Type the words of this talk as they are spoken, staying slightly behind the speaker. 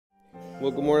Well,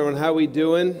 good morning, everyone. How we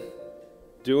doing?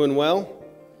 Doing well?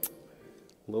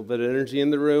 A little bit of energy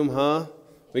in the room, huh?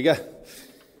 We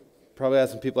probably have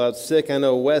some people out sick. I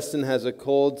know Weston has a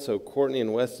cold, so Courtney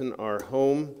and Weston are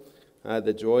home. I had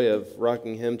the joy of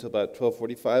rocking him till about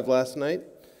 12:45 last night.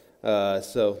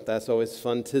 So that's always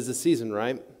fun. 'Tis the season,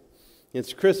 right?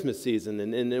 It's Christmas season,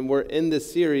 and we're in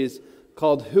this series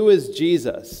called Who is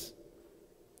Jesus?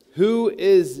 Who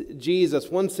is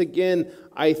Jesus? Once again,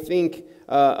 I think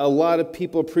a lot of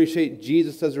people appreciate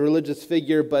Jesus as a religious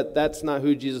figure, but that's not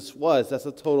who Jesus was. That's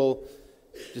a total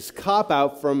just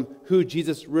cop-out from who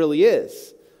Jesus really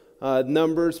is.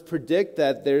 Numbers predict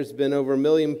that there's been over 1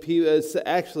 million people,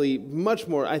 actually much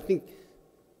more, I think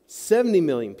 70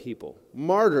 million people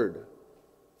martyred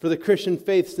for the Christian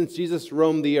faith since Jesus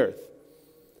roamed the earth.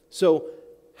 So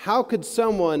how could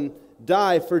someone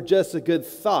die for just a good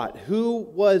thought? Who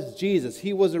was Jesus?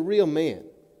 He was a real man.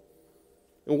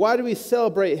 And why do we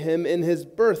celebrate him in his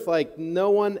birth like no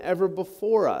one ever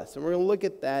before us? And we're going to look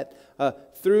at that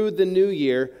through the new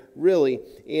year, really,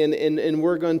 and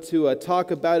we're going to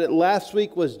talk about it. Last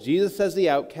week was Jesus as the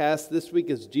outcast. This week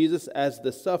is Jesus as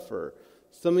the sufferer.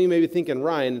 Some of you may be thinking,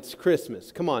 Ryan, it's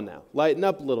Christmas. Come on now, lighten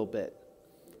up a little bit.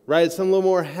 Right? It's something a little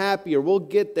more happier. We'll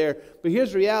get there. But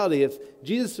here's the reality. If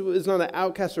Jesus is not an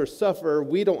outcast or a sufferer,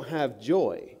 we don't have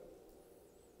joy.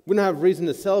 We don't have reason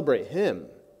to celebrate him.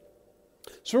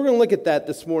 So we're going to look at that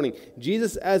this morning.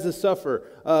 Jesus as a sufferer.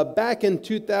 Back in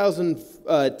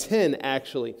 2010,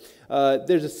 actually,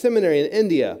 there's a seminary in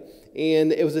India,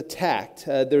 and it was attacked.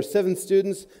 There were 7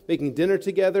 students making dinner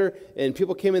together, and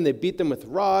people came in, they beat them with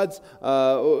rods.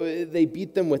 They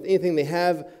beat them with anything they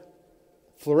have.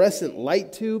 Fluorescent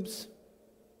light tubes,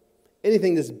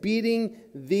 anything, just beating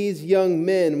these young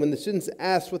men. When the students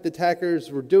asked what the attackers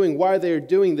were doing, why they were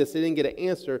doing this, they didn't get an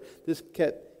answer. This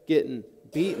kept getting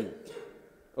beaten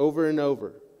over and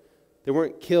over. They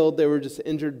weren't killed, they were just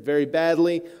injured very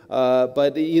badly.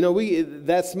 But you know,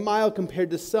 that's mild compared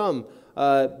to some.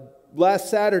 Last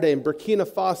Saturday in Burkina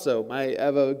Faso, I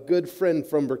have a good friend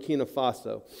from Burkina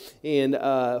Faso, and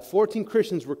 14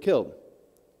 Christians were killed,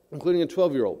 including a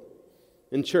 12-year-old.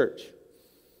 In church.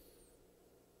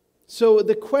 So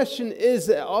the question is,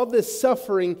 all this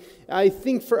suffering, I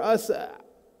think for us,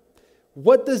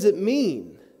 what does it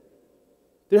mean?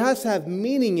 There has to have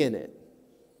meaning in it.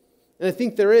 And I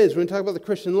think there is. When we talk about the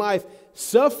Christian life,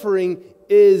 suffering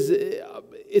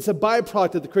it's a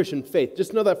byproduct of the Christian faith.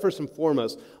 Just know that first and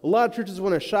foremost. A lot of churches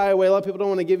want to shy away. A lot of people don't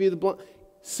want to give you the blunt.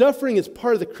 Suffering is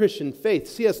part of the Christian faith.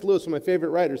 C.S. Lewis, one of my favorite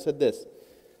writers, said this: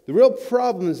 the real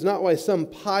problem is not why some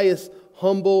pious,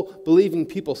 humble, believing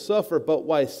people suffer, but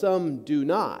why some do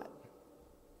not.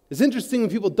 It's interesting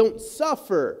when people don't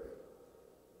suffer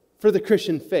for the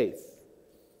Christian faith.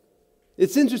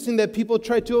 It's interesting that people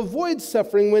try to avoid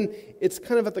suffering when it's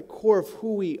kind of at the core of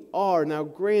who we are. Now,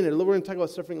 granted, we're going to talk about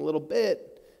suffering a little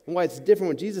bit and why it's different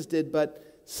what Jesus did,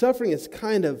 but suffering is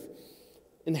kind of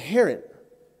inherent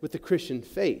with the Christian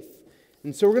faith.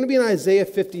 And so we're going to be in Isaiah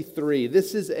 53.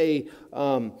 This is a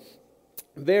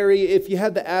if you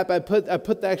had the app, I put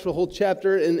the actual whole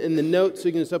chapter in the notes, so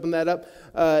you can just open that up.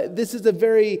 This is a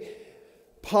very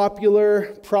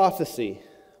popular prophecy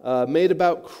made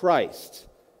about Christ.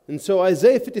 And so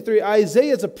Isaiah 53,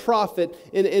 Isaiah is a prophet,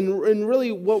 and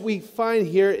really what we find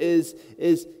here is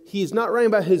he's not writing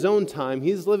about his own time.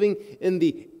 He's living in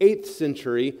the 8th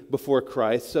century before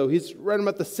Christ. So he's writing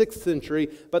about the 6th century,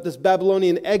 about this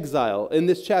Babylonian exile in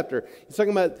this chapter. He's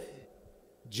talking about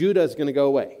Judah is going to go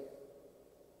away.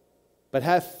 But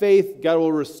have faith, God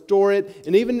will restore it.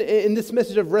 And even in this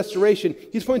message of restoration,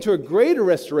 he's pointing to a greater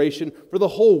restoration for the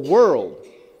whole world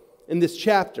in this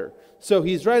chapter. So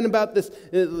he's writing about this,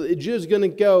 Judah's going to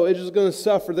go, Israel's going to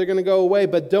suffer, they're going to go away,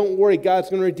 but don't worry, God's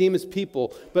going to redeem his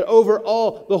people. But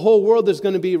overall, the whole world, there's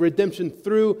going to be redemption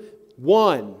through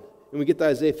one. And we get to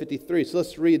Isaiah 53. So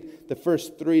let's read the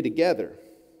first 3 together.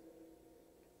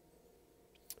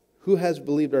 Who has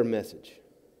believed our message?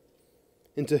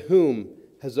 And to whom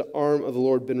has the arm of the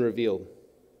Lord been revealed?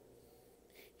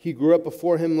 He grew up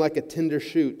before him like a tender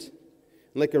shoot,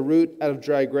 and like a root out of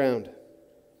dry ground.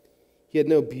 He had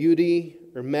no beauty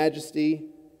or majesty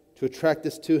to attract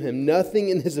us to him, nothing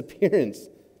in his appearance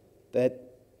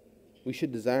that we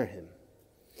should desire him.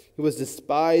 He was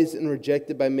despised and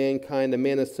rejected by mankind, a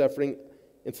man of suffering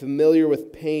and familiar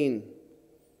with pain,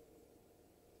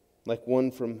 like one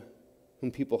from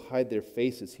whom people hide their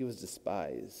faces. He was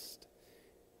despised,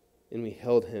 and we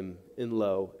held him in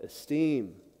low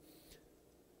esteem.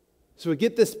 So we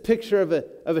get this picture of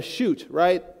a shoot,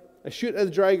 right? A shoot at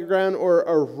the dry ground or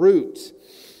a root.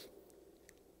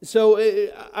 So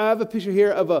I have a picture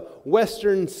here of a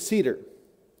western cedar,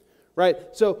 right?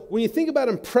 So when you think about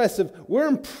impressive, we're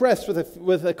impressed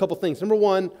with a couple things. Number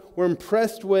one, we're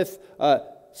impressed with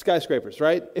skyscrapers,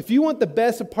 right? If you want the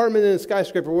best apartment in a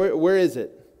skyscraper, where is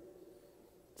it?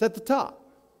 It's at the top.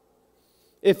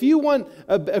 If you want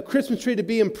a Christmas tree to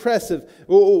be impressive,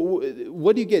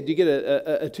 what do you get? Do you get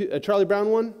a Charlie Brown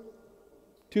one?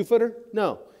 2-footer?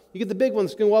 No. You get the big one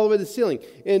that's going all the way to the ceiling.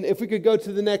 And if we could go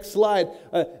to the next slide,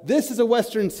 this is a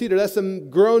Western cedar. That's a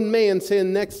grown man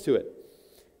standing next to it.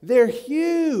 They're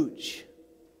huge.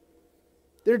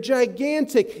 They're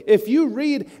gigantic. If you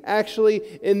read, actually,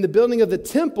 in the building of the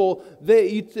temple,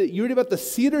 you read about the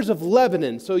cedars of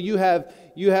Lebanon. So you have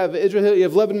Israel, you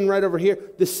have Lebanon right over here.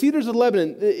 The cedars of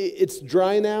Lebanon, it's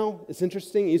dry now. It's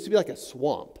interesting. It used to be like a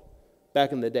swamp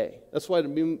back in the day. That's why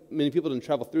many people didn't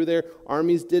travel through there.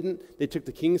 Armies didn't. They took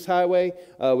the King's Highway,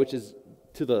 which is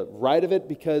to the right of it,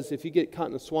 because if you get caught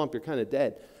in a swamp, you're kind of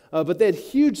dead. But they had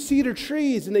huge cedar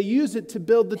trees, and they used it to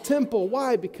build the temple.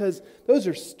 Why? Because those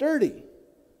are sturdy.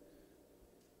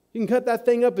 You can cut that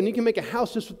thing up, and you can make a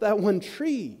house just with that one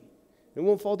tree. It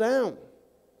won't fall down.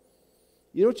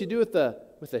 You know what you do with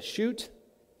a shoot?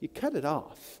 You cut it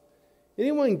off.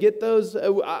 Anyone get those?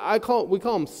 We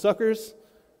call them suckers.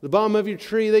 The bottom of your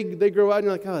tree, they grow out, and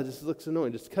you're like, oh, this looks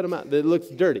annoying. Just cut them out. It looks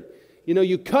dirty.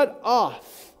 You cut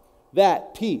off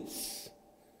that piece.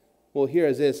 Well, here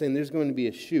Isaiah is saying there's going to be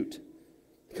a shoot.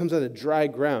 It comes out of dry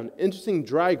ground. Interesting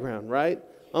dry ground, right?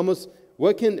 Almost,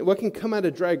 what can come out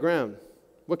of dry ground?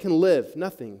 What can live?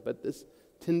 Nothing but this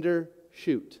tender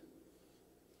shoot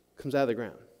comes out of the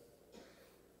ground.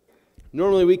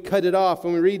 Normally we cut it off.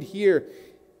 When we read here,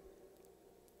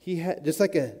 he had just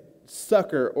like a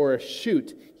sucker or a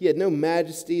shoot. He had no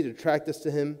majesty to attract us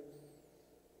to him.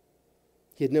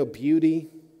 He had no beauty.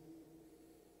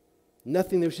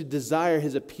 Nothing that we should desire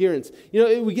his appearance.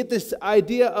 We get this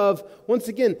idea of, once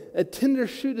again, a tender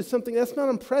shoot is something that's not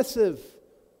impressive.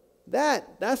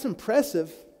 That's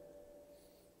impressive.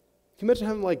 Can you imagine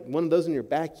having like one of those in your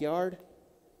backyard?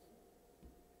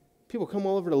 People come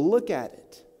all over to look at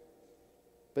it.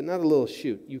 But not a little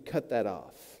shoot. You cut that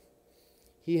off.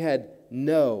 He had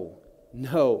no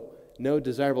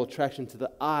desirable attraction to the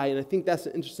eye. And I think that's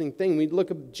an interesting thing. We look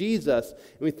at Jesus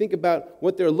and we think about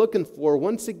what they're looking for.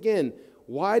 Once again,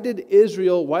 why did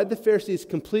the Pharisees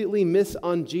completely miss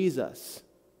on Jesus?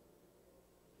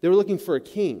 They were looking for a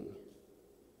king.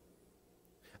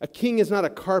 A king is not a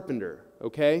carpenter,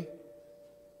 okay?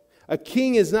 A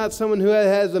king is not someone who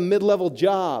has a mid-level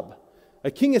job. A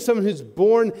king is someone who's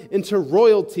born into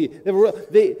royalty.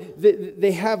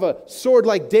 They have a sword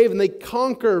like David, and they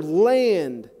conquer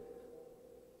land.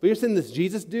 But you're saying this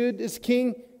Jesus dude is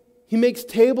king? He makes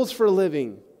tables for a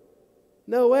living.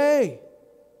 No way.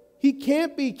 He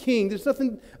can't be king. There's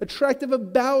nothing attractive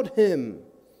about him.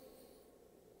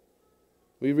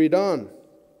 We read on.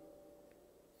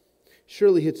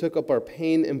 Surely he took up our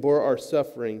pain and bore our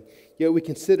suffering. Yet we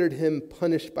considered him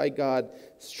punished by God,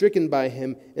 stricken by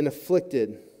him, and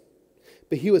afflicted.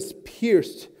 But he was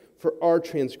pierced for our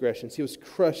transgressions. He was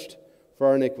crushed for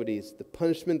our iniquities. The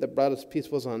punishment that brought us peace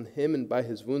was on him, and by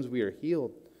his wounds we are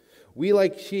healed. We,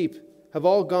 like sheep, have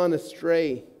all gone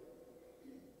astray.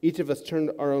 Each of us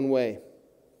turned our own way.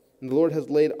 And the Lord has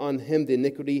laid on him the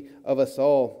iniquity of us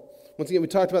all. Once again, we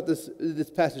talked about this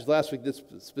passage last week, this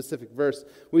specific verse.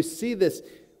 We see this.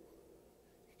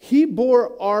 He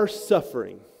bore our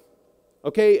suffering.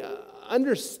 Okay,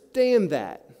 understand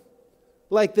that.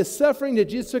 Like the suffering that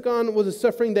Jesus took on was a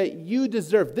suffering that you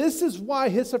deserve. This is why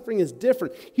his suffering is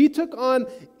different. He took on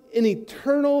an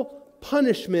eternal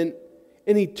punishment,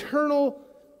 an eternal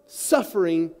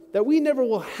suffering that we never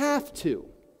will have to.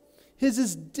 His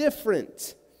is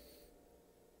different.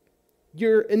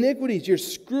 Your iniquities, your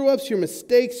screw-ups, your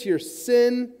mistakes, your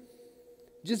sin,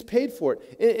 just paid for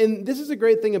it. And this is a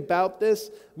great thing about this.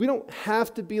 We don't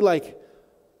have to be like,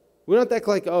 we don't have to act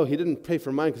like, oh, he didn't pay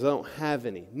for mine because I don't have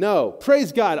any. No,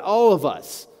 praise God, all of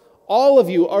us. All of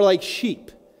you are like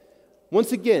sheep.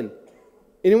 Once again,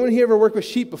 anyone here ever worked with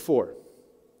sheep before?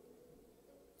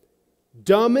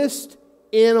 Dumbest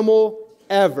animal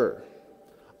ever.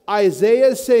 Isaiah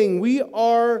is saying we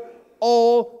are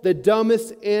all the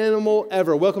dumbest animal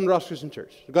ever. Welcome to Ross Christian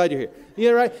Church. I'm glad you're here.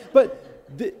 Yeah, right? But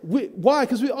why?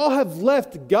 Because we all have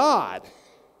left God.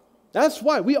 That's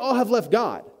why. We all have left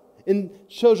God and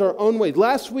chose our own ways.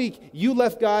 Last week, you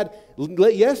left God.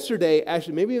 Yesterday,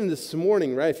 actually, maybe even this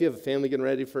morning, right? If you have a family getting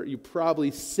ready for it, you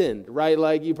probably sinned, right?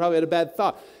 Like you probably had a bad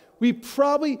thought.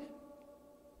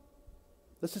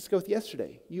 Let's just go with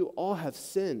yesterday. You all have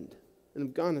sinned and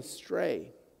have gone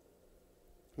astray.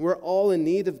 We're all in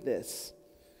need of this.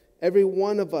 Every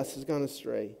one of us has gone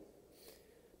astray.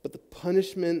 But the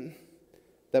punishment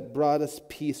that brought us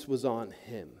peace was on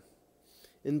him.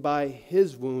 And by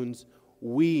his wounds,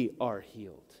 we are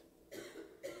healed.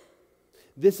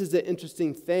 This is the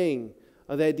interesting thing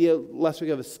of the idea last week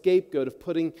of a scapegoat, of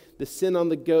putting the sin on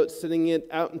the goat, sending it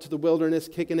out into the wilderness,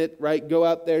 kicking it, right? Go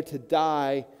out there to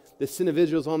die. The sin of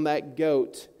Israel's on that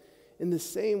goat. In the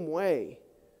same way,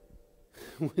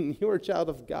 when you're a child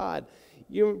of God,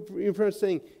 you're pretty much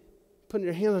saying, putting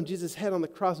your hand on Jesus' head on the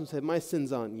cross and saying, my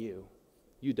sin's on you.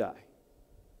 You die.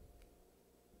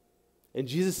 And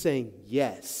Jesus saying,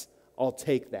 yes, I'll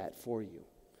take that for you.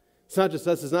 It's not just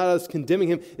us. It's not us condemning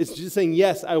him. It's just saying,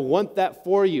 yes, I want that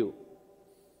for you.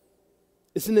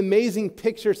 It's an amazing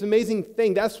picture. It's an amazing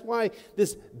thing. That's why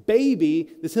this baby,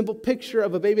 the simple picture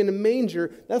of a baby in a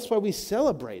manger, that's why we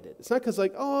celebrate it. It's not because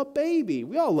like, oh, a baby.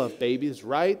 We all love babies,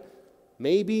 right?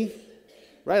 Maybe.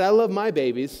 Right? I love my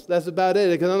babies. That's about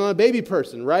it, because I'm not a baby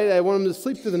person, right? I want them to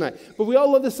sleep through the night. But we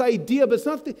all love this idea, but it's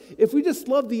not if we just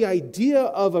love the idea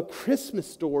of a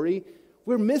Christmas story,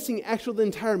 we're missing actually the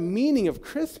entire meaning of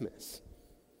Christmas.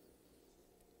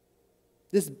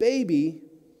 This baby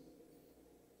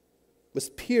was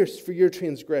pierced for your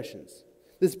transgressions.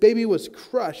 This baby was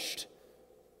crushed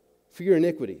for your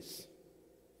iniquities.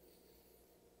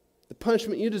 The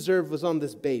punishment you deserve was on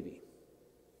this baby.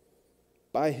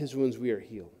 By his wounds we are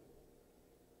healed.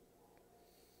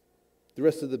 The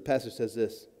rest of the passage says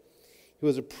this. He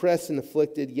was oppressed and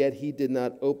afflicted, yet he did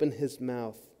not open his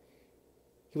mouth.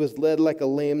 He was led like a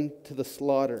lamb to the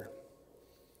slaughter.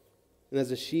 And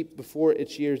as a sheep before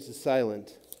its shears is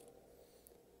silent,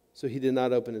 so he did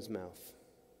not open his mouth.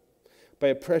 By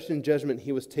oppression and judgment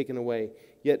he was taken away.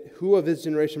 Yet who of his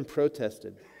generation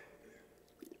protested?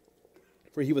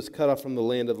 For he was cut off from the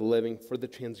land of the living. For the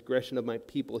transgression of my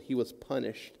people he was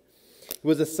punished. He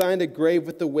was assigned a grave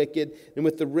with the wicked and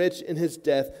with the rich in his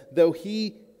death, though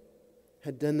he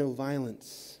had done no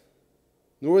violence,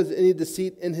 nor was any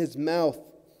deceit in his mouth.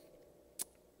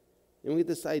 And we get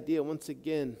this idea once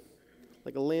again,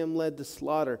 like a lamb led to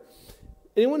slaughter.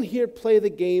 Anyone here play the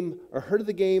game or heard of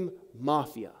the game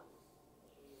Mafia?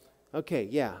 Okay,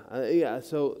 yeah.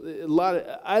 So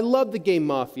I love the game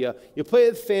Mafia. You play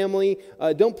it with family.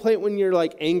 Don't play it when you're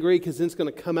like angry, because then it's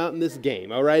going to come out in this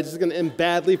game. All right, it's going to end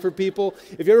badly for people.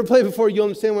 If you ever played before, you'll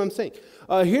understand what I'm saying.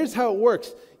 Here's how it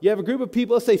works. You have a group of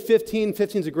people. Let's say 15.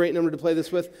 15 is a great number to play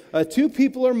this with. 2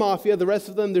 people are Mafia. The rest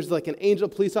of them, there's like an angel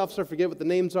police officer. I forget what the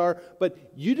names are, but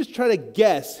you just try to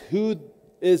guess who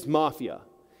is Mafia.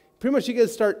 Pretty much you got to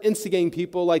start instigating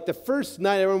people. Like the first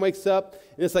night, everyone wakes up,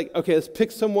 and it's like, okay, let's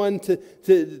pick someone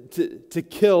to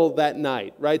kill that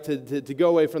night, right? To go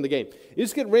away from the game. You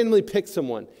just get randomly pick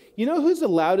someone. You know who's the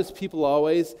loudest people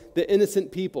always? The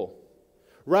innocent people,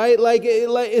 right? Like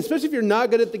especially if you're not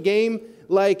good at the game.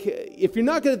 Like if you're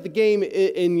not good at the game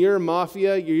in your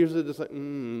Mafia, you're usually just like,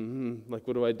 like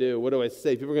what do I do? What do I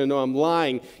say? People are going to know I'm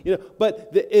lying, you know. But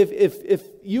if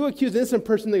you accuse an innocent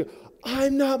person, they go,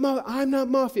 I'm not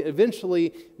Mafia.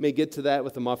 Eventually, you may get to that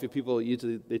with the Mafia people.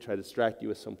 Usually, they try to distract you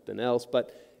with something else.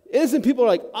 But innocent people are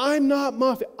like, I'm not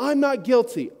Mafia. I'm not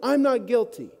guilty. I'm not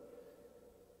guilty.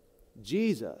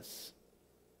 Jesus,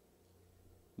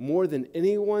 more than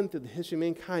anyone through the history of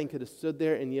mankind, could have stood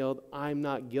there and yelled, I'm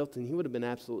not guilty. And he would have been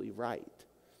absolutely right.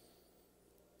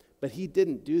 But he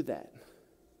didn't do that.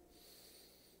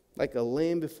 Like a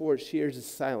lamb before its shears is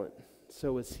silent,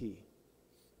 so is he.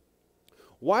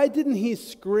 Why didn't he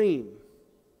scream?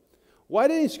 Why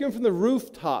didn't he scream from the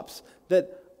rooftops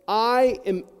that I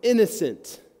am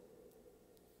innocent?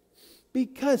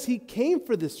 Because he came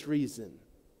for this reason.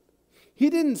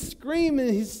 He didn't scream and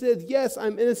he said, yes,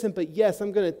 I'm innocent, but yes,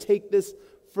 I'm going to take this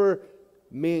for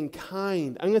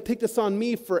mankind. I'm going to take this on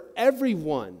me for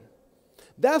everyone.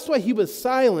 That's why he was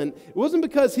silent. It wasn't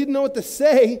because he didn't know what to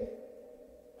say. It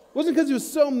wasn't because he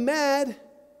was so mad.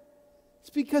 It's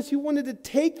because he wanted to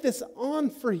take this on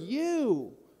for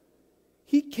you.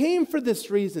 He came for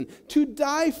this reason, to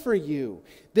die for you.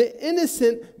 The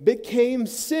innocent became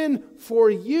sin for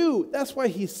you. That's why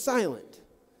he's silent.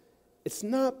 It's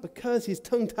not because he's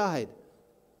tongue-tied.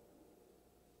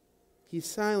 He's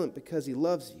silent because he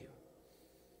loves you.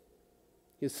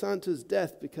 He was silent to his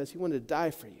death because he wanted to die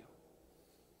for you.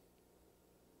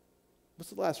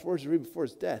 What's the last words you read before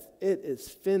his death? It is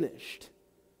finished.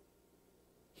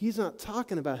 He's not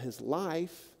talking about his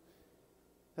life.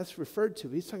 That's referred to.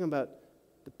 He's talking about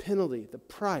the penalty, the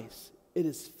price. It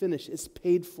is finished. It's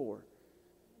paid for.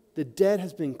 The debt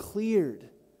has been cleared.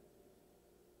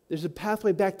 There's a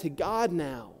pathway back to God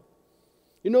now.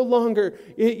 You're no longer,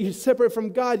 you're separate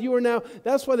from God. You are now,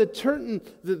 that's why the curtain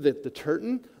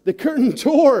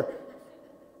tore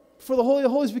for the Holy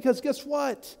of Holies, because guess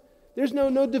what? There's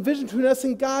no division between us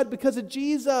and God because of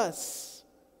Jesus.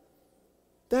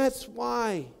 That's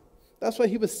why. That's why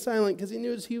he was silent, because he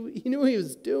knew what he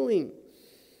was doing.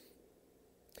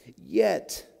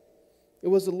 Yet, it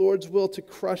was the Lord's will to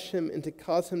crush him and to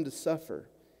cause him to suffer.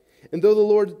 And though the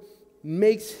Lord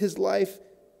makes his life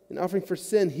an offering for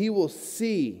sin, he will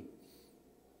see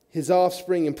his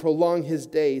offspring and prolong his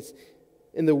days.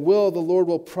 And the will of the Lord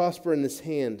will prosper in his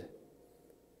hand.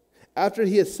 After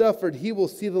he has suffered, he will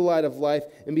see the light of life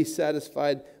and be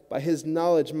satisfied. By his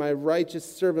knowledge, my righteous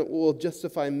servant will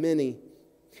justify many.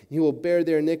 He will bear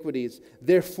their iniquities.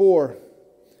 Therefore,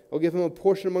 I'll give him a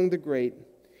portion among the great,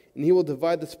 and he will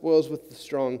divide the spoils with the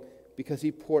strong, because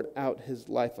he poured out his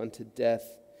life unto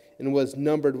death, and was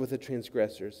numbered with the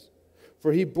transgressors.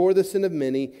 For he bore the sin of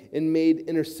many, and made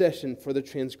intercession for the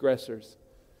transgressors.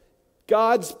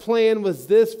 God's plan was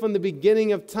this from the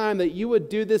beginning of time, that you would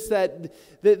do this,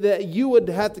 that you would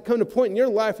have to come to a point in your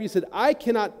life where you said, I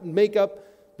cannot make up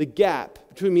the gap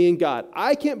between me and God.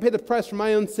 I can't pay the price for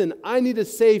my own sin. I need a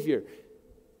Savior.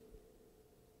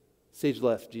 Stage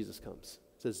left, Jesus comes.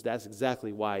 Says, that's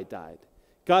exactly why I died.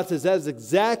 God says, that is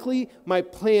exactly my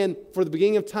plan for the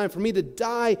beginning of time, for me to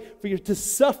die for you, to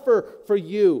suffer for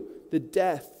you the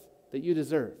death that you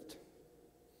deserved.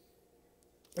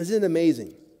 Isn't it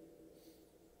amazing?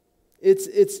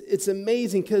 It's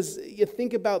amazing, because you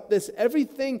think about this,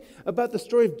 everything about the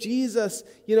story of Jesus,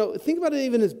 think about it,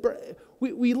 even his birth.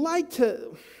 We like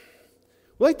to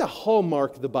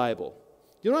hallmark the Bible.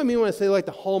 You know what I mean when I say like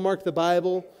to hallmark the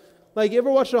Bible? Like, you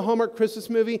ever watched a Hallmark Christmas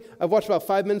movie? I've watched about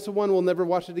 5 minutes of one. We'll never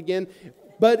watch it again.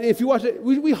 But if you watch it,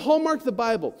 we hallmark the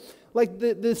Bible. Like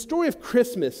the story of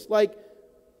Christmas, like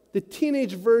the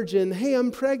teenage virgin, hey, I'm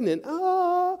pregnant.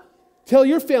 Tell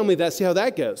your family that, see how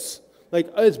that goes. Like,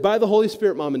 it's by the Holy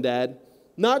Spirit, Mom and Dad.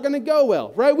 Not going to go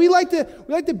well, right? We like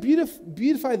to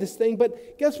beautify this thing,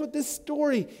 but guess what? This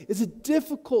story is a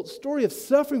difficult story of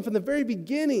suffering from the very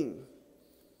beginning.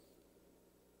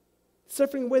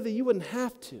 Suffering in a way that you wouldn't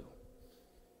have to.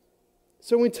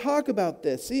 So when we talk about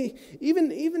this, see,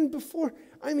 even before,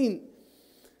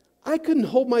 I couldn't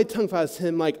hold my tongue if I was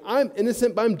him, like, I'm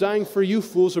innocent, but I'm dying for you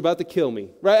fools who are about to kill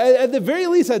me, right? At the very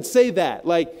least, I'd say that.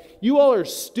 Like, you all are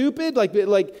stupid,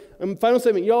 final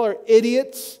statement, y'all are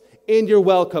idiots, and you're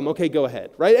welcome. Okay, go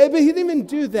ahead, right? But he didn't even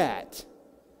do that,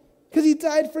 because he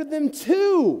died for them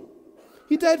too.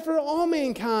 He died for all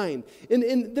mankind. And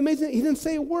the amazing thing, he didn't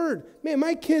say a word. Man,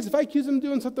 my kids, if I accuse them of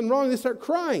doing something wrong, they start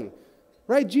crying.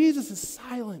 Right? Jesus is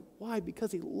silent. Why?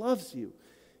 Because he loves you.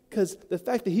 Because the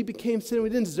fact that he became sin and we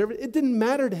didn't deserve it, it didn't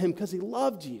matter to him because he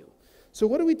loved you. So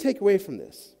what do we take away from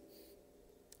this?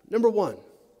 Number one,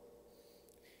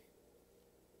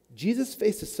 Jesus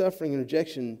faced the suffering and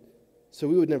rejection so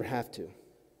we would never have to.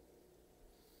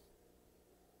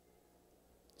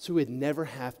 So we'd never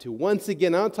have to. Once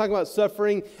again, I'm not talking about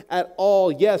suffering at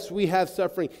all. Yes, we have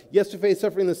suffering. Yes, we face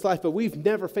suffering in this life, but we've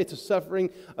never faced the suffering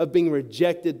of being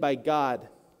rejected by God,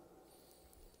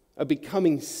 of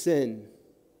becoming sin,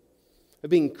 of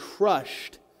being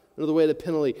crushed under the weight of the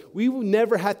penalty. We will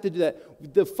never have to do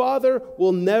that. The Father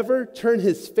will never turn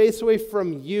his face away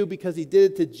from you because he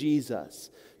did it to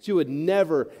Jesus. So he would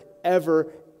never,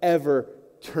 ever, ever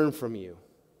turn from you.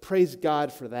 Praise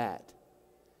God for that.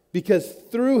 Because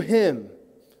through him,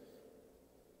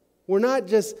 God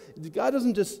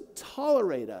doesn't just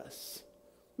tolerate us.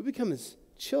 We become his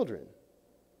children.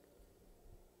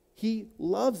 He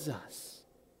loves us.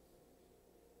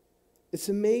 It's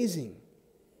amazing.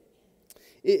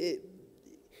 And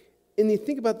you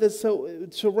think about this, so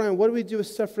Ryan, what do we do with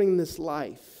suffering in this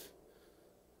life?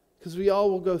 Because we all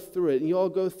will go through it, and you all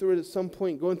go through it at some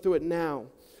point, going through it now.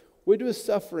 What do we do with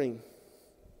suffering?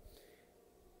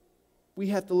 We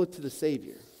have to look to the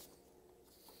Savior.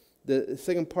 The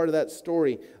second part of that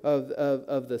story of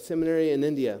the seminary in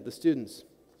India, the students.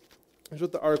 Here's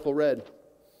what the article read.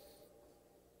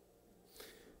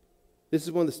 This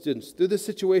is one of the students. Through this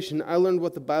situation, I learned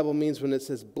what the Bible means when it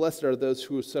says, blessed are those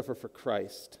who suffer for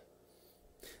Christ.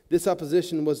 This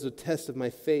opposition was the test of my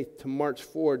faith to march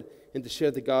forward and to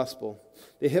share the gospel.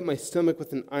 They hit my stomach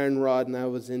with an iron rod and I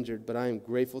was injured, but I am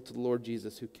grateful to the Lord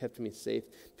Jesus who kept me safe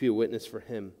to be a witness for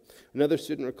him. Another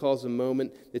student recalls the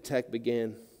moment the attack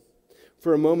began.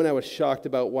 For a moment I was shocked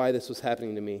about why this was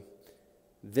happening to me.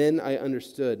 Then I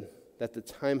understood that the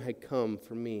time had come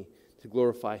for me to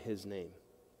glorify his name.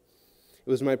 It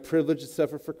was my privilege to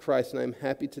suffer for Christ, and I am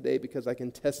happy today because I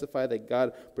can testify that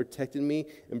God protected me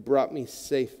and brought me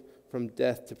safe from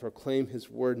death to proclaim his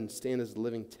word and stand as a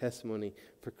living testimony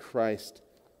for Christ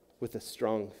with a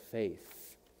strong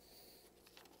faith.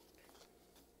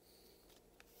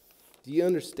 Do you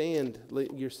understand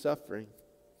your suffering?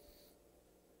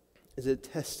 is a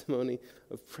testimony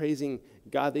of praising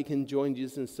God. They can join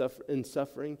Jesus in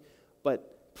suffering,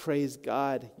 but praise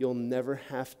God, you'll never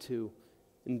have to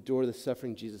endure the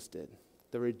suffering Jesus did.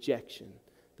 The rejection,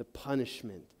 the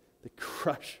punishment, the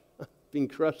being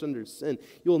crushed under sin.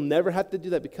 You'll never have to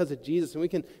do that because of Jesus, and we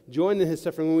can join in his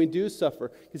suffering when we do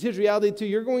suffer. Because here's reality too,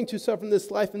 you're going to suffer in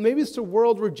this life, and maybe it's the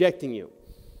world rejecting you.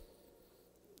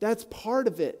 That's part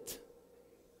of it.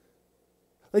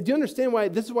 Like, do you understand why?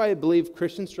 This is why I believe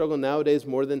Christians struggle nowadays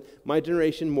more than my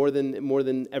generation, more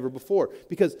than ever before.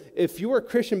 Because if you were a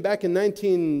Christian back in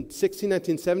 1960,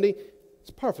 1970,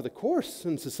 it's par for the course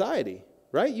in society,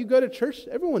 right? You go to church,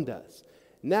 everyone does.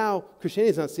 Now,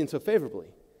 Christianity is not seen so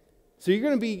favorably. So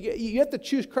you have to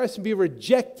choose Christ and be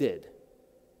rejected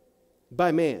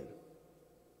by man.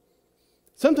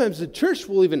 Sometimes the church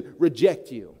will even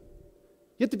reject you.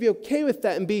 You have to be okay with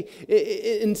that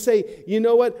and say, you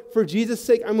know what? For Jesus'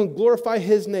 sake, I'm going to glorify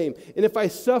his name. And if I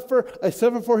suffer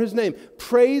for his name.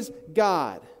 Praise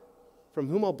God, from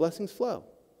whom all blessings flow.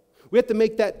 We have to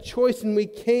make that choice, and we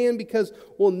can, because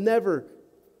we'll never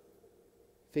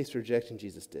face rejection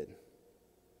Jesus did.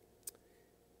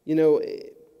 You know,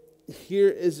 here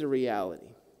is the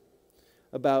reality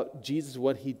about Jesus,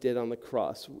 what he did on the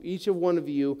cross. Each one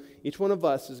of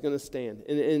us is going to stand.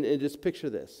 And just picture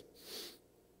this.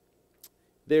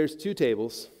 There's two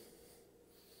tables.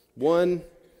 One,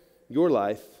 your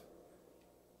life.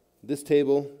 This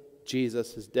table,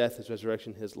 Jesus, his death, his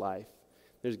resurrection, his life.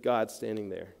 There's God standing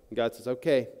there. And God says,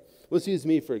 okay, let's use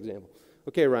me for example.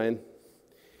 Okay, Ryan,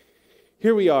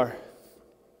 here we are.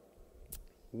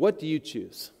 What do you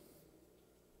choose?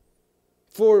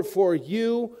 For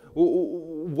you,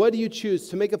 what do you choose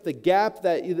to make up the gap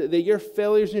that your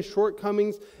failures and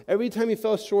shortcomings, every time you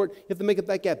fell short, you have to make up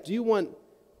that gap. Do you want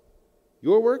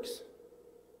your works,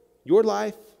 your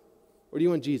life, or do you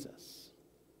want Jesus?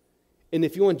 And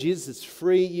if you want Jesus, it's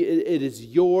free. It is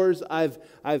yours. I've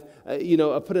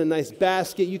put in a nice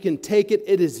basket. You can take it.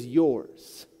 It is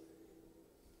yours.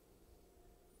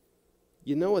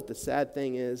 You know what the sad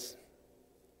thing is?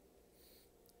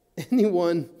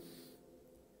 Anyone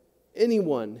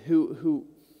who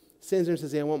stands there and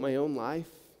says, hey, I want my own life,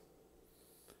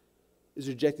 is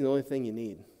rejecting the only thing you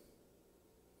need.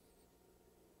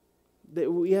 That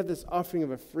we have this offering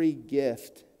of a free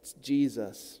gift. It's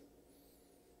Jesus.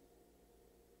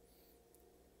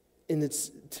 And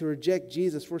it's to reject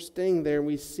Jesus. We're staying there and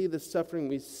we see the suffering.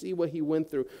 We see what he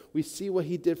went through. We see what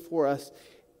he did for us.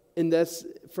 And that's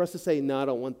for us to say, no, I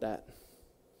don't want that.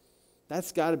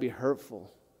 That's got to be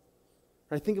hurtful.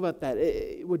 Right? Think about that.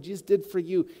 What Jesus did for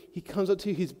you, he comes up to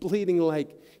you, he's bleeding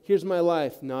like, here's my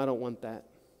life. No, I don't want that.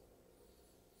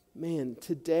 Man,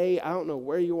 today, I don't know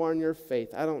where you are in your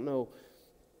faith. I don't know.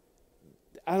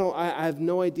 I have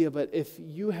no idea, but if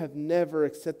you have never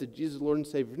accepted Jesus as Lord and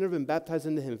Savior, if you've never been baptized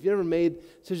into him, if you've never made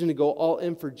a decision to go all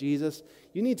in for Jesus,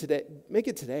 you need to make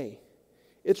it today.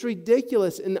 It's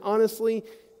ridiculous, and honestly,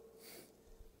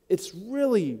 it's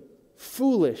really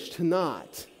foolish to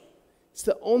not. It's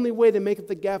the only way to make up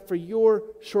the gap for your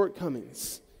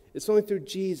shortcomings. It's only through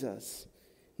Jesus.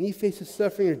 And he faced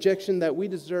suffering and rejection that we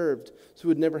deserved, so we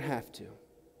would never have to.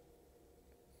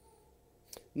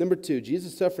 Number 2,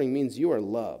 Jesus' suffering means you are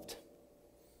loved.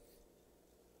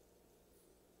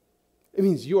 It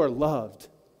means you are loved.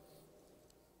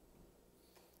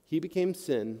 He became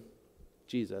sin,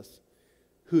 Jesus,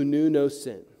 who knew no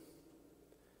sin,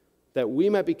 that we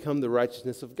might become the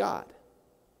righteousness of God.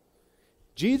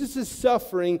 Jesus'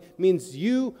 suffering means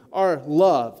you are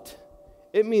loved.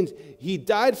 It means he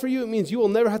died for you. It means you will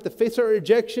never have to face that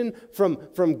rejection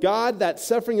from God, that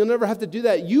suffering. You'll never have to do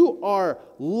that. You are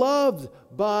loved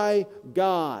by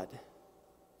God.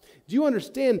 Do you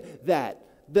understand that?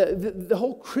 The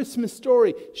whole Christmas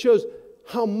story shows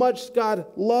how much God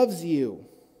loves you.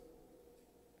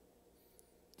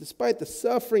 Despite the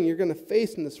suffering you're going to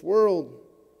face in this world,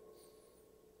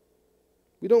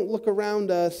 we don't look around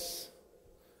us.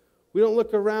 We don't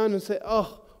look around and say,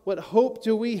 oh, what hope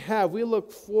do we have? We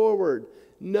look forward,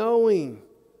 knowing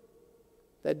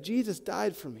that Jesus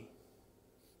died for me,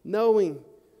 knowing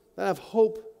that I have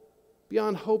hope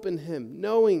beyond hope in him,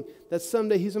 knowing that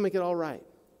someday he's going to make it all right,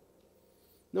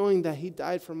 knowing that he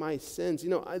died for my sins. You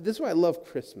know, this is why I love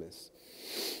Christmas,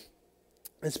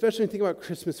 especially when you think about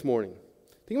Christmas morning.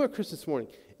 Think about Christmas morning.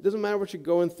 It doesn't matter what you're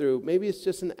going through. Maybe it's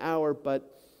just an hour,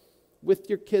 but with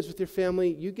your kids, with your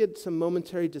family, you get some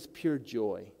momentary, just pure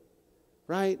joy.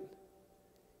 Right?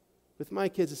 With my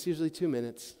kids, it's usually 2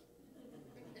 minutes.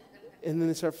 And then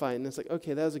they start fighting. It's like,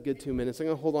 okay, that was a good 2 minutes. I'm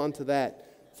going to hold on to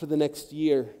that for the next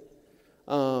year.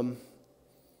 But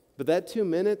that 2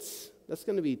 minutes, that's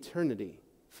going to be eternity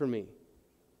for me.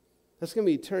 That's going to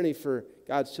be eternity for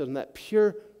God's children, that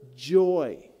pure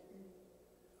joy.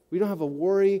 We don't have a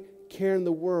worry, care in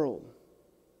the world.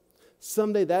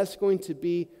 Someday that's going to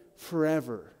be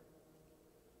forever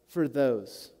for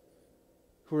those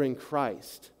who are in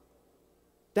Christ.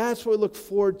 That's what we look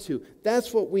forward to.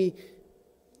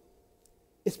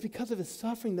 It's because of his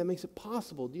suffering that makes it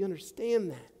possible. Do you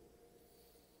understand that?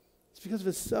 It's because of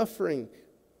his suffering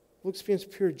we'll experience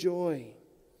pure joy.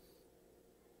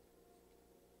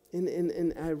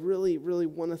 And I really, really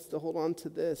want us to hold on to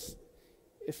this.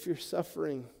 If you're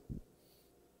suffering,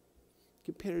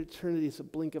 compare eternity, it's a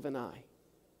blink of an eye.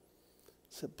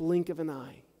 It's a blink of an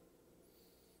eye.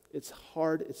 It's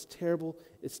hard, it's terrible,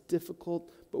 it's difficult,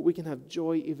 but we can have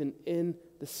joy even in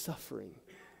the suffering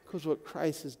because of what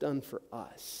Christ has done for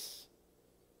us.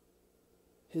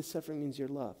 His suffering means you're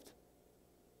loved.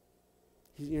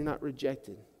 You're not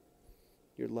rejected.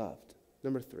 You're loved.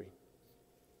 Number 3.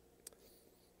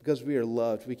 Because we are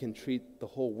loved, we can treat the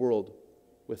whole world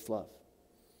with love.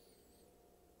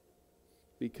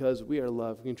 Because we are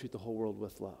loved, we can treat the whole world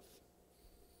with love.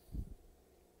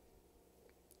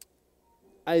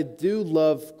 I do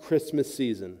love Christmas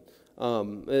season.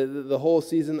 The whole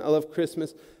season, I love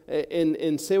Christmas.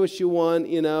 And say what you want,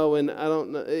 and I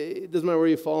don't know, it doesn't matter where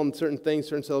you fall on certain things,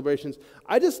 certain celebrations.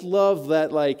 I just love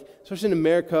that, especially in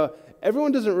America,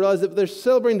 everyone doesn't realize that they're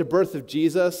celebrating the birth of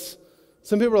Jesus.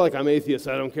 Some people are like, I'm atheist,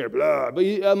 I don't care, blah. But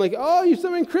I'm like, oh, you're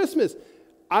celebrating Christmas.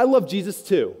 I love Jesus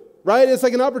too, right? It's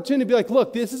like an opportunity to be like,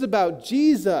 look, this is about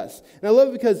Jesus. And I love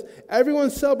it because everyone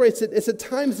celebrates it. It's a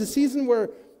time, it's a season where,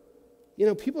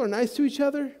 people are nice to each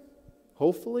other,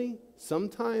 hopefully.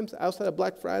 Sometimes, outside of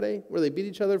Black Friday, where they beat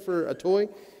each other for a toy,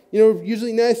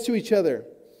 usually nice to each other.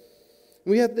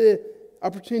 We have the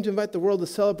opportunity to invite the world to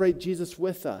celebrate Jesus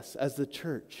with us as the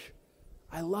church.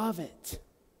 I love it.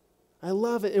 I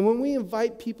love it. And when we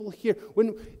invite people here,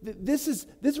 this is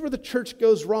where the church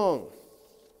goes wrong.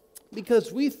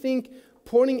 Because we think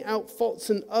pointing out faults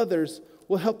in others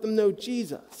will help them know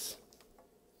Jesus.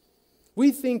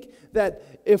 We think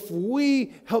that if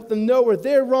we help them know where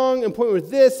they're wrong and point with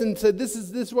this and say, this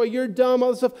is why you're dumb,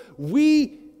 all this stuff,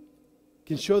 we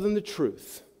can show them the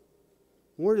truth.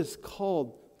 We're just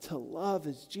called to love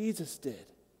as Jesus did.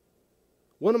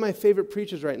 One of my favorite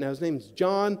preachers right now, his name is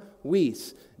John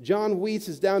Weiss. John Weiss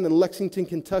is down in Lexington,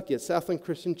 Kentucky at Southland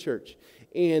Christian Church.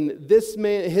 And this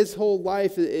man, his whole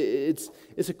life, it's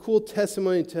a cool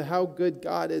testimony to how good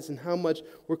God is and how much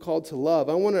we're called to love.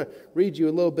 I want to read you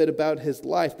a little bit about his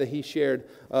life that he shared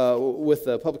with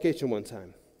a publication one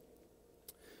time.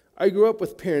 I grew up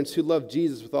with parents who loved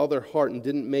Jesus with all their heart and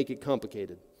didn't make it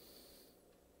complicated.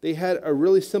 They had a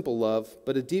really simple love,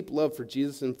 but a deep love for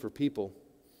Jesus and for people.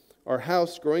 Our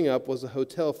house growing up was a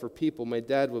hotel for people my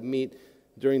dad would meet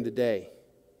during the day.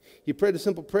 He prayed a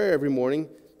simple prayer every morning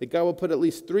that God would put at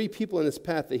least 3 people in his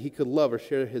path that he could love or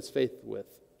share his faith with.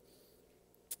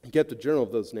 He kept a journal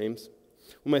of those names.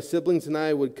 When my siblings and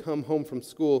I would come home from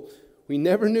school, we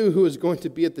never knew who was going to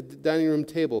be at the dining room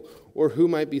table or who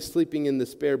might be sleeping in the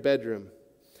spare bedroom.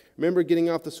 I remember getting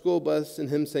off the school bus and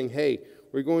him saying, hey,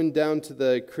 we're going down to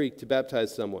the creek to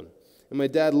baptize someone. And my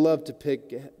dad loved to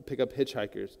pick up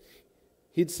hitchhikers.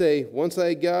 He'd say, once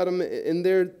I got them in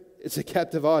there, it's a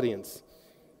captive audience.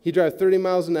 He'd drive 30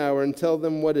 miles an hour and tell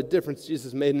them what a difference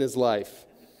Jesus made in his life.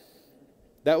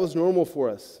 That was normal for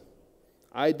us.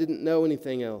 I didn't know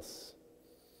anything else.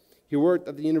 He worked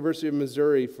at the University of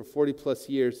Missouri for 40-plus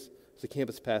years as a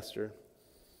campus pastor.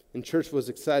 And church was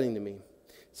exciting to me.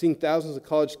 Seeing thousands of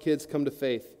college kids come to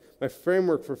faith. My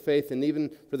framework for faith and even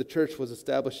for the church was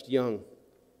established young.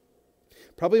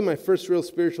 Probably my first real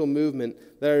spiritual movement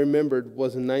that I remembered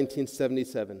was in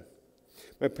 1977.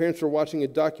 My parents were watching a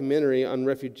documentary on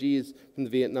refugees from the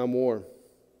Vietnam War.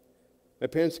 My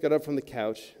parents got up from the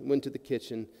couch and went to the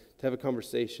kitchen to have a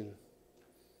conversation.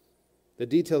 The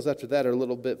details after that are a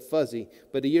little bit fuzzy,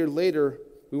 but a year later,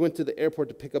 we went to the airport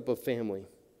to pick up a family.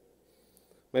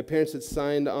 My parents had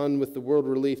signed on with the World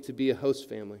Relief to be a host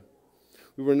family.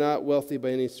 We were not wealthy by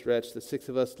any stretch, the 6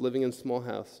 of us living in a small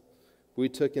house. We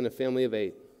took in a family of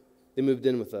 8. They moved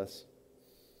in with us.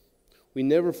 We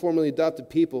never formally adopted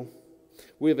people.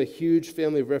 We have a huge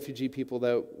family of refugee people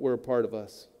that were a part of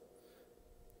us.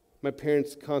 My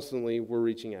parents constantly were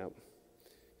reaching out.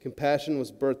 Compassion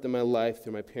was birthed in my life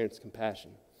through my parents'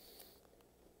 compassion.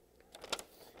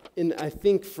 And I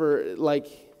think for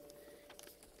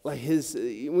his,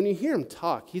 when you hear him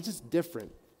talk, he's just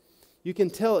different. You can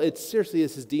tell it seriously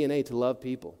is his DNA to love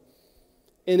people.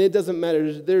 And it doesn't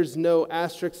matter. There's no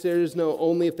asterisk there. There's no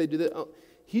only if they do that.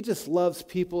 He just loves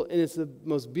people, and it's the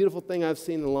most beautiful thing I've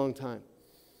seen in a long time.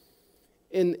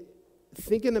 And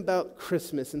thinking about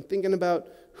Christmas and thinking about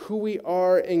who we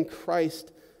are in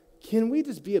Christ, can we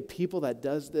just be a people that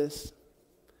does this?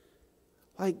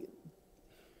 Like,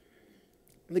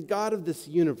 the God of this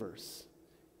universe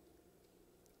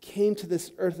came to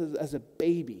this earth as a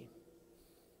baby,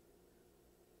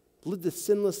 lived a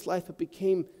sinless life, but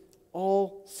became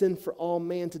all sin for all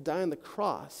man to die on the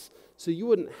cross so you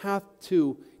wouldn't have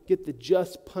to get the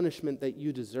just punishment that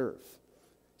you deserve.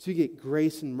 So you get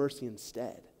grace and mercy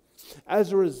instead.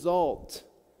 As a result,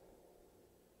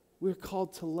 we're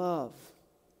called to love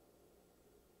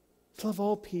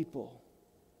all people.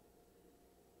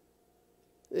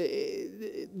 If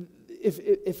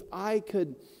I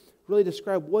could really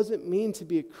describe what does it mean to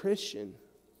be a Christian,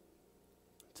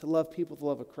 to love people, to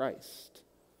love a Christ.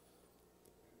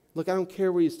 Look, I don't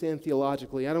care where you stand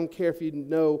theologically. I don't care if you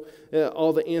know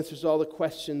all the answers to all the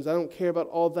questions. I don't care about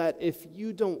all that. If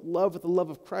you don't love with the love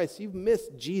of Christ, you've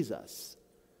missed Jesus.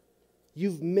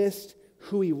 You've missed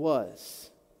who he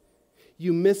was.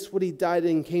 You missed what he died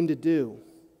and came to do.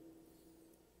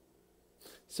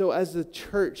 So as a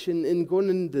church, and going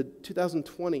into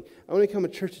 2020, I want to become a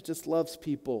church that just loves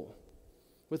people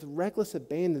with reckless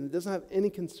abandon, that doesn't have any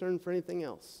concern for anything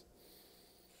else.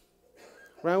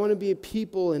 Where I want to be a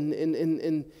people,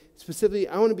 and specifically,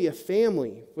 I want to be a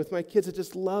family with my kids that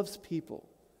just loves people,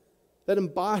 that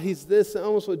embodies this,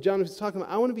 almost what John was talking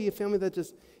about. I want to be a family that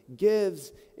just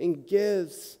gives and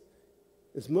gives,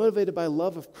 is motivated by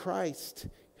love of Christ.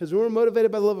 Because when we're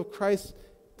motivated by the love of Christ,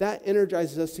 that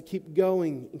energizes us to keep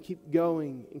going and keep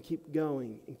going and keep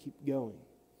going and keep going.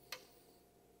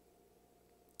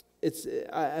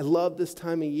 I love this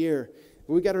time of year.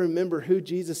 We got to remember who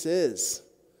Jesus is.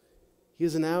 He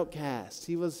was an outcast.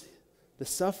 He was the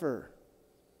sufferer.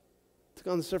 Took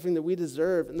on the suffering that we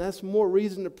deserve. And that's more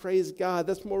reason to praise God.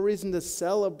 That's more reason to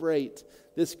celebrate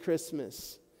this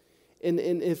Christmas. And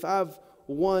if I have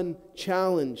one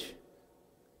challenge,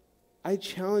 I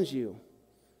challenge you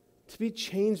to be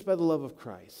changed by the love of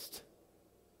Christ.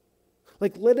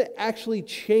 Like, let it actually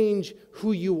change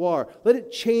who you are. Let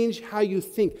it change how you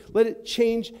think. Let it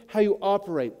change how you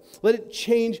operate. Let it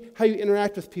change how you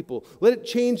interact with people. Let it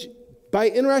change by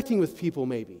interacting with people,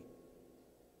 maybe.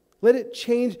 Let it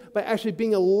change by actually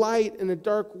being a light in a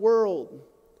dark world.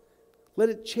 Let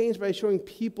it change by showing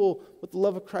people what the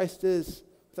love of Christ is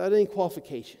without any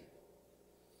qualification.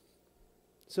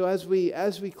 So as we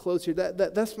close here,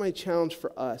 that's my challenge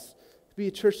for us, to be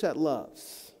a church that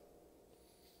loves.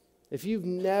 If you've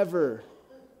never,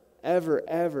 ever,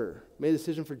 ever made a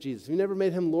decision for Jesus, if you've never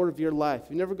made him Lord of your life,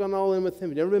 if you've never gone all in with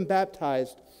him, if you've never been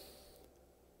baptized,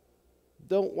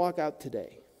 don't walk out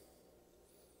today.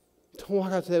 Don't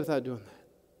walk out today without doing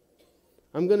that.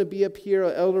 I'm going to be up here,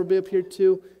 an elder will be up here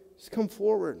too. Just come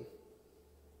forward.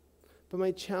 But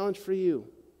my challenge for you,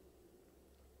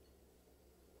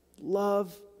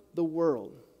 love the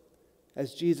world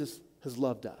as Jesus has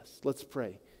loved us. Let's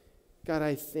pray. God,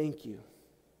 I thank you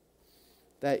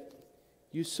that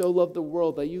you so loved the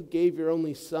world that you gave your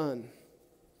only Son,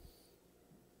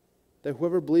 that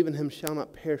whoever believes in him shall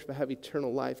not perish but have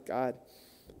eternal life. God,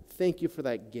 thank you for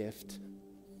that gift.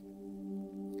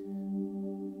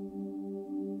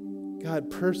 God,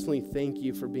 personally, thank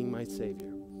you for being my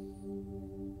Savior.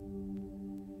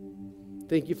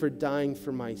 Thank you for dying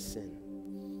for my sin.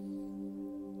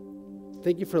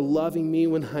 Thank you for loving me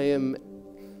when I am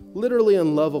literally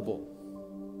unlovable.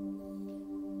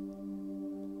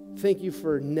 Thank you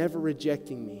for never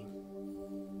rejecting me.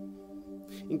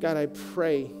 And God, I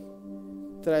pray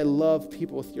that I love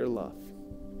people with your love.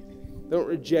 Don't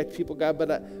reject people, God,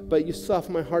 but you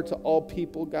soften my heart to all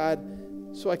people, God,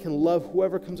 so I can love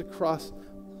whoever comes across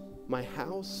my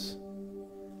house,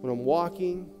 when I'm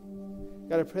walking.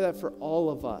 God, I pray that for all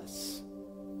of us,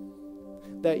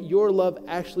 that your love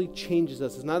actually changes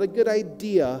us. It's not a good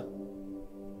idea,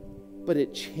 but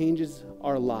it changes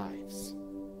our lives.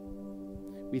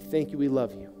 We thank you. We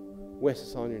love you. We ask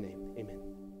this all in your name.